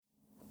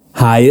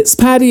Hi, it's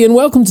Paddy and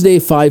welcome to day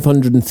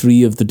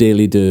 503 of the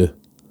Daily Do.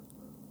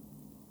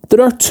 There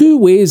are two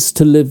ways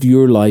to live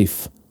your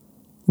life.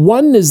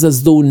 One is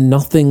as though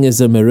nothing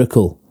is a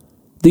miracle.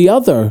 The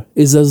other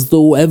is as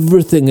though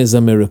everything is a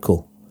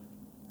miracle.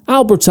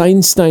 Albert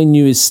Einstein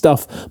knew his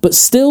stuff, but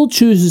still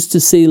chooses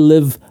to say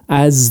live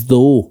as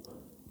though,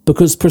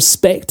 because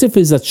perspective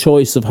is a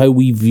choice of how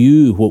we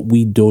view what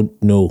we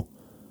don't know.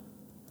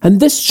 And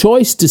this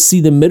choice to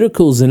see the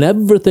miracles in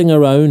everything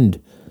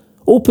around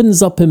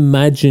opens up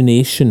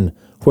imagination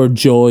where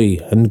joy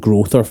and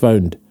growth are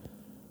found.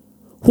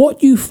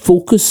 What you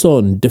focus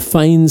on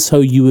defines how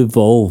you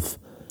evolve.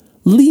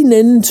 Lean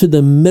into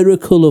the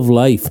miracle of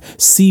life.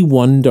 See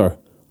wonder,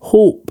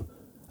 hope,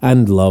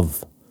 and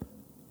love.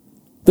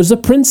 There's a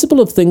principle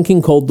of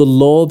thinking called the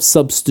law of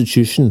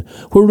substitution,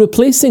 where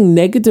replacing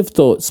negative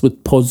thoughts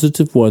with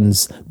positive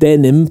ones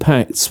then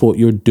impacts what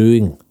you're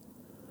doing.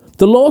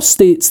 The law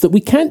states that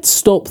we can't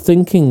stop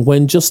thinking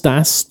when just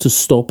asked to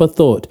stop a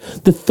thought.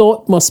 The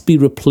thought must be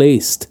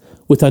replaced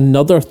with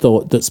another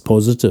thought that's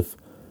positive.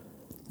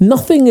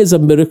 Nothing is a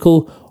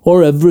miracle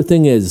or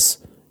everything is.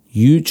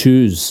 You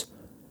choose.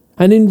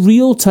 And in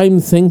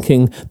real-time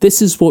thinking,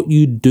 this is what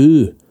you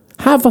do.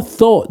 Have a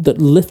thought that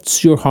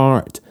lifts your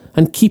heart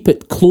and keep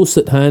it close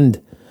at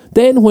hand.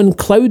 Then when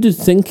clouded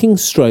thinking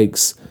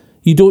strikes,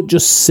 you don't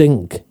just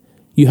sink,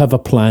 you have a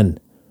plan.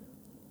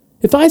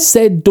 If I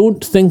said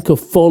don't think of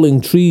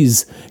falling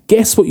trees,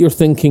 guess what you're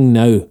thinking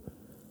now?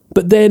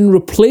 But then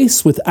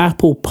replace with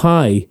apple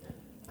pie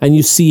and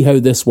you see how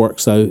this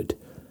works out.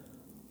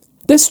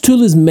 This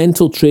tool is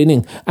mental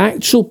training,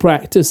 actual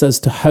practice as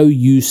to how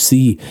you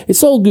see.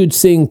 It's all good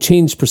saying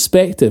change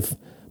perspective,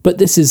 but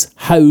this is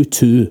how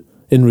to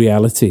in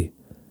reality.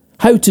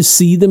 How to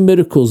see the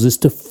miracles is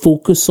to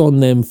focus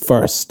on them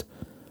first.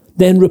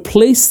 Then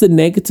replace the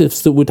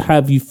negatives that would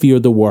have you fear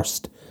the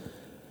worst.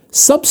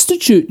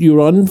 Substitute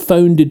your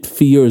unfounded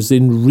fears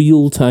in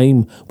real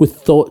time with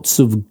thoughts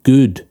of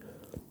good.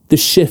 The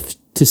shift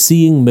to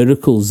seeing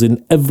miracles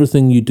in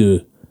everything you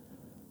do.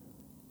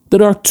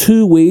 There are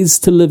two ways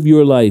to live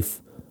your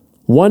life.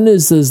 One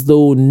is as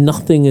though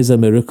nothing is a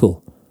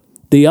miracle.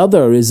 The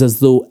other is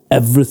as though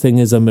everything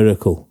is a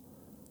miracle.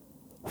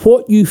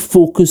 What you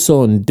focus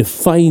on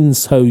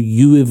defines how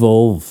you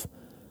evolve.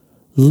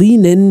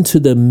 Lean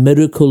into the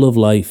miracle of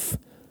life.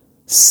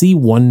 See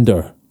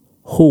wonder,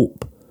 hope,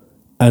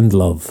 and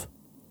love.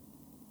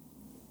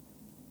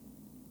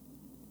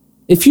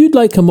 If you'd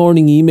like a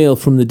morning email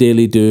from The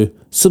Daily Do,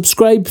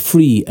 subscribe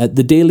free at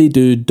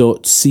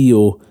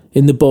thedailydo.co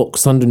in the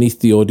box underneath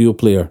the audio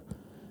player.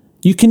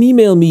 You can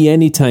email me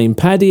anytime,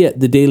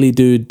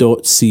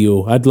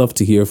 paddy@thedailydo.co. I'd love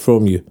to hear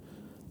from you.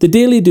 The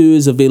Daily Do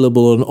is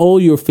available on all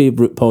your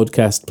favourite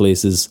podcast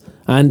places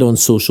and on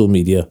social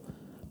media.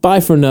 Bye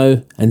for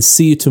now and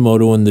see you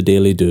tomorrow on The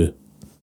Daily Do.